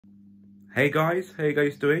Hey guys, how you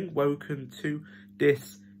guys doing? Welcome to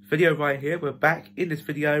this video right here. We're back in this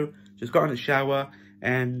video, just got in the shower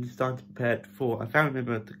and starting to prepare for a family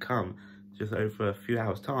member to come just over a few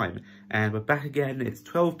hours time. And we're back again. It's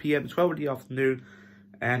 12 p.m, 12 in the afternoon,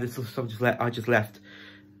 and this is something I just left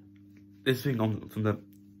this thing on from the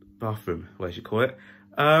bathroom, what I should call it.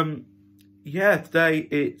 Yeah, today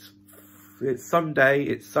it's Sunday,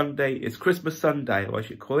 it's Christmas Sunday, what I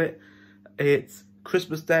should call it. It's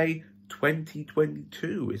Christmas Day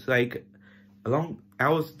 2022. It's like a long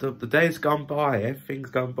hours, the day's gone by, everything's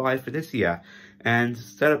gone by for this year. And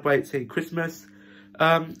celebrating Christmas,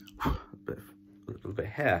 a little bit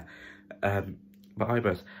of hair, my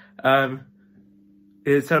eyebrows.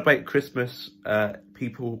 Is celebrate Christmas,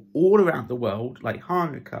 people all around the world, like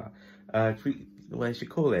Hanukkah, what I should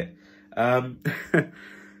call it.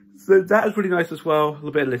 So that was really nice as well. A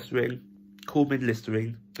little bit of Listerine, cool mid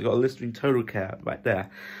Listerine. I got a Listerine Total Care right there.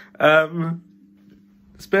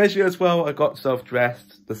 Especially as well, I got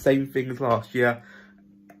self-dressed, the same thing as last year,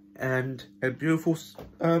 and beautiful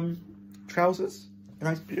trousers,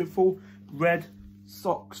 nice beautiful red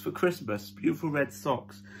socks for Christmas. Beautiful red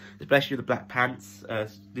socks, especially the black pants.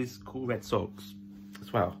 These cool red socks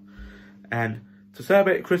as well. And to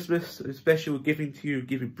celebrate Christmas, especially with giving to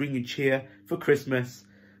you, bringing cheer for Christmas,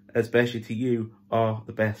 especially to you, are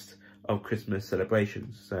the best of Christmas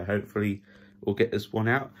celebrations. So hopefully we'll get this one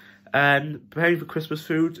out. And preparing for Christmas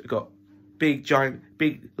food, I've got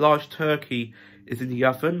large turkey is in the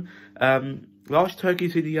oven. Large turkey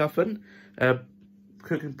is in the oven.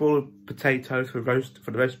 Cooking boiled potatoes for the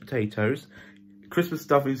roast potatoes. Christmas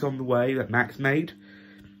stuffing is on the way that Max made.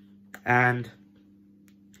 And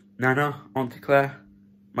Nana, Auntie Claire,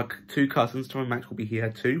 my two cousins, Tom and Max, will be here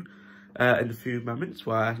too in a few moments.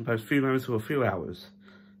 Well, I suppose a few moments or a few hours.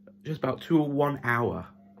 Just about 2 or 1 hour.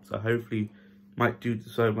 So hopefully might do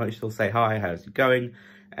so much. They'll say hi, how's it going,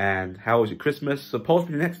 and how was your Christmas? So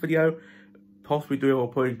possibly the next video, possibly do it or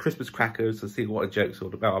put in Christmas crackers to see what a joke's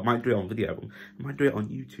all about. I might do it on video. I might do it on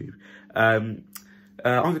YouTube.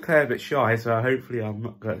 I'm Claire a bit shy, so hopefully I'm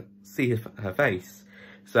not gonna see her face.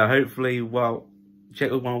 So hopefully, well,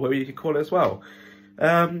 check out what you can call it as well.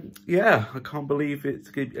 Yeah, I can't believe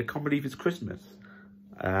it's Christmas.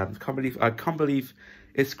 I can't believe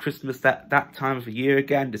it's Christmas that time of the year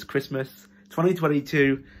again. It's Christmas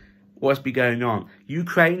 2022. What's been going on?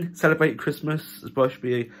 Ukraine celebrate Christmas. It's supposed to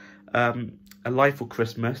be a life of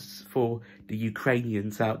Christmas for the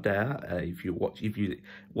Ukrainians out there. If you watch it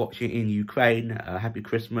in Ukraine, happy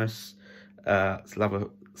Christmas. Slava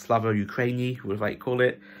Ukraini, whatever you call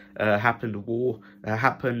it. Happened war.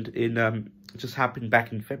 Happened in just happened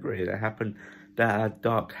back in February. That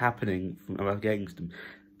dark happening from against them.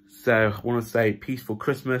 So I want to say peaceful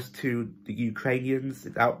Christmas to the Ukrainians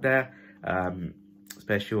out there.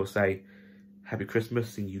 Especially I'll say happy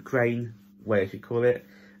Christmas in Ukraine, where you should call it.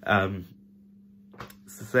 So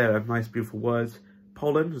say nice beautiful words.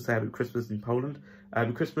 Poland, we'll say happy Christmas in Poland.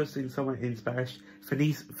 Happy Christmas in somewhere in Spanish.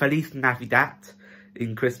 Feliz Navidad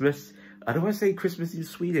in Christmas. I don't want to say Christmas in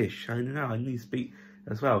Swedish. I don't know, I need to speak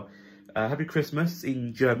as well. Happy Christmas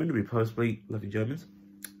in German, we possibly love in Germans.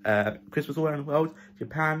 Christmas all around the world.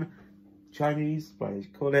 Japan, Chinese, what you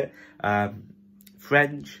call it.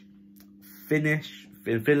 French, Finnish,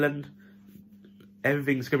 Finland.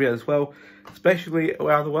 Everything's going to be as well. Especially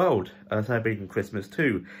around the world. Celebrating Christmas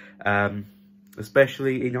too.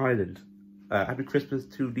 Especially in Ireland. Happy Christmas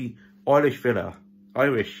to the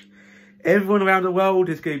Irish. Everyone around the world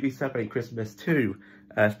is going to be celebrating Christmas too.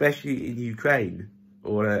 Especially in Ukraine.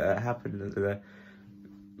 Or happened a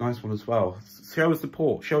nice one as well. Show us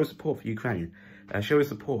support for Ukraine. Show us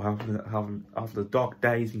support after the dark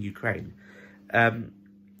days in Ukraine. The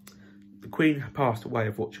Queen passed away,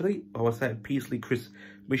 unfortunately. I was saying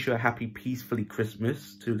wish her a happy, peacefully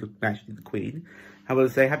Christmas to the Queen. I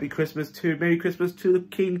would say Merry Christmas to the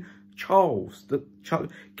King Charles,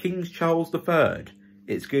 King Charles III.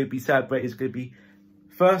 It's going to be celebrated. It's going to be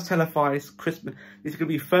first televised Christmas. It's going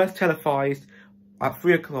to be first televised at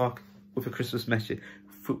 3 o'clock with a Christmas message,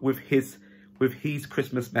 with his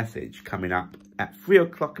Christmas message coming up at 3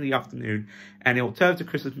 o'clock in the afternoon, and the alternative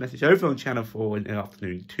Christmas message over on Channel 4 in the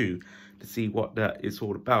afternoon too, to see what that is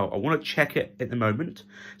all about. I want to check it at the moment,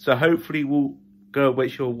 so hopefully we'll go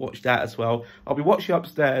watch that as well. I'll be watching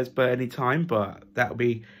upstairs by any time, but that'll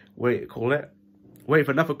be what you call it. Waiting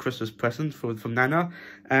for another Christmas present from Nana,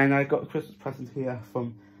 and I got a Christmas present here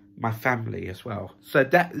from my family as well. So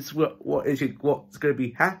that is what's going to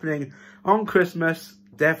be happening on Christmas.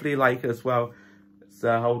 Definitely like it as well. So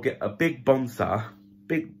I'll get a big bonsai,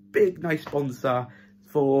 big nice bonsai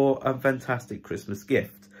for a fantastic Christmas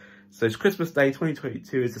gift. So it's Christmas Day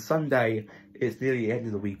 2022. It's a Sunday. It's nearly the end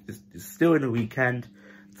of the week. It's still in the weekend.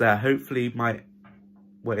 So hopefully might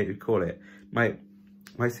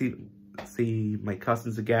see my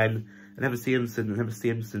cousins again. I never see them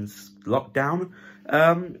since lockdown.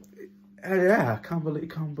 And yeah, I can't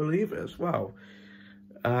believe it as well.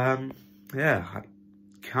 Yeah, I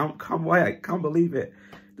can't wait. I can't believe it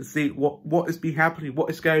to see what has been happening, what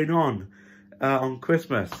is going on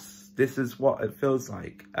Christmas. This is what it feels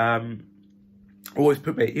like. Always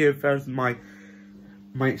put my earphones in my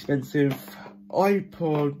expensive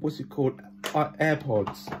iPod, what's it called,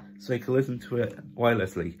 AirPods, so you can listen to it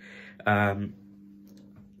wirelessly. So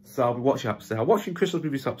I'll be watching upstairs. I'm watching Christmas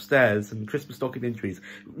movies upstairs and Christmas documentaries,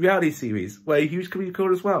 reality series, where Hugh's can be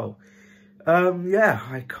called as well. Yeah,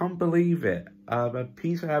 I can't believe it. A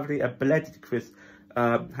peaceful, a belated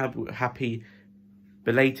happy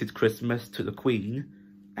belated Christmas to the Queen.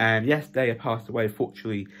 And yesterday I passed away,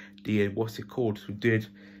 fortunately, who did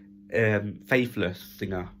Faithless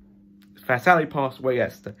singer. Sally passed away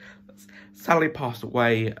yesterday. Sally passed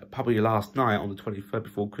away probably last night on the 23rd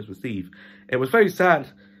before Christmas Eve. It was very sad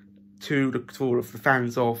for the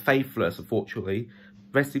fans of Faithless, unfortunately.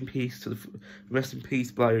 Rest in peace to this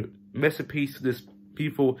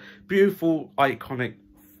beautiful, iconic,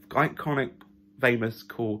 famous,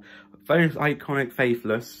 cool, very iconic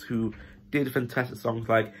Faithless, who did fantastic songs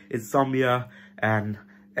like Insomnia and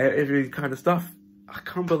every kind of stuff. I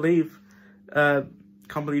can't believe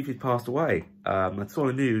he passed away. I saw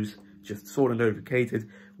the news, just saw the notification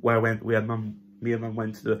where me and Mum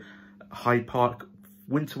went to the Hyde Park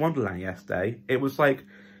Winter Wonderland yesterday. It was very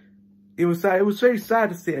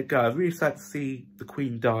sad to see it go. Really sad to see the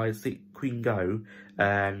Queen die, see Queen go,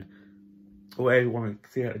 and everyone to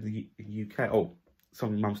see it in the UK. Oh,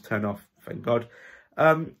 some mums turned off, thank God.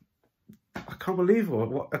 I can't believe it.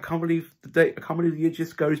 I can't believe the day. I can't believe the year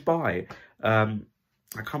just goes by. I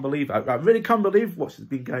can't believe it. I really can't believe what's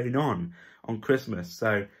been going on Christmas.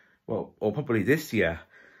 So, well, or probably this year.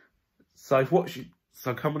 So I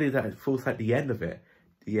can't believe that it feels like the end of it.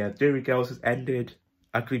 The Derry Girls has ended.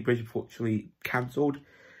 Ugly Bridge unfortunately cancelled.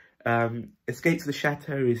 Escape to the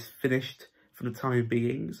Chateau is finished for the time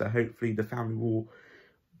being. So hopefully the family will.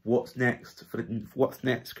 What's next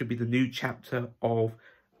could be the new chapter of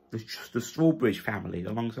the Strawbridge family,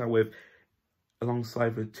 alongside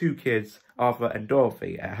with two kids, Arthur and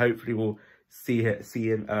Dorothy. Hopefully we'll see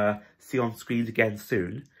on screens again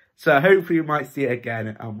soon. So hopefully we might see it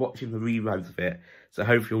again. I'm watching the reruns of it, so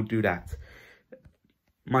hopefully we'll do that.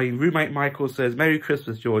 My roommate Michael says, "Merry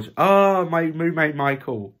Christmas, George." Ah, my roommate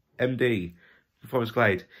Michael, MD, Forest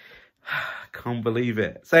Glade. Can't believe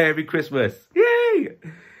it. Say every Christmas. Yay!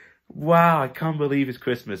 Wow, I can't believe it's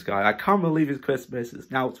Christmas, guys. I can't believe it's Christmas. It's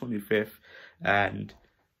now 25th, and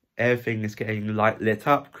everything is getting lit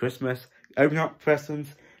up. Christmas, opening up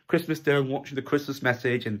presents, Christmas dinner, watching the Christmas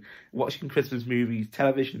message, and watching Christmas movies,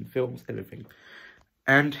 television, films, everything.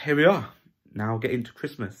 And here we are, now getting to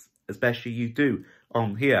Christmas, especially you do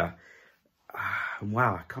on here.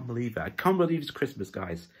 Wow, I can't believe it. I can't believe it's Christmas,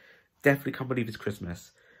 guys. Definitely can't believe it's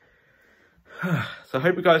Christmas. So I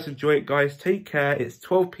hope you guys enjoy it, guys. Take care. It's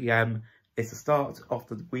 12 PM. It's the start of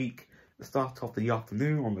the week, the start of the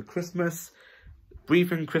afternoon on the Christmas.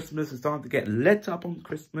 Breathing Christmas is starting to get lit up on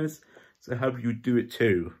Christmas. So I hope you do it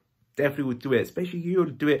too. Definitely would do it, especially you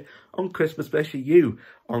would do it on Christmas, especially you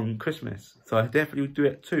on Christmas. So I definitely would do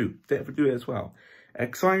it too. Definitely do it as well.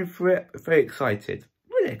 Excited for it. Very excited.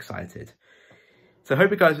 Really excited. So I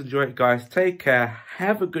hope you guys enjoy it, guys. Take care.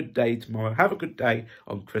 Have a good day tomorrow. Have a good day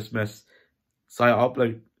on Christmas. So I'll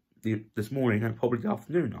upload this morning and probably the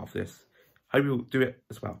afternoon after this. Hope you'll do it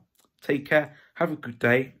as well. Take care. Have a good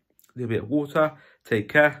day. A little bit of water. Take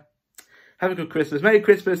care. Have a good Christmas. Merry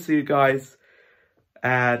Christmas to you guys.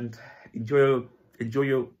 And enjoy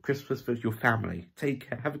your Christmas with your family. Take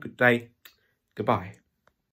care. Have a good day. Goodbye.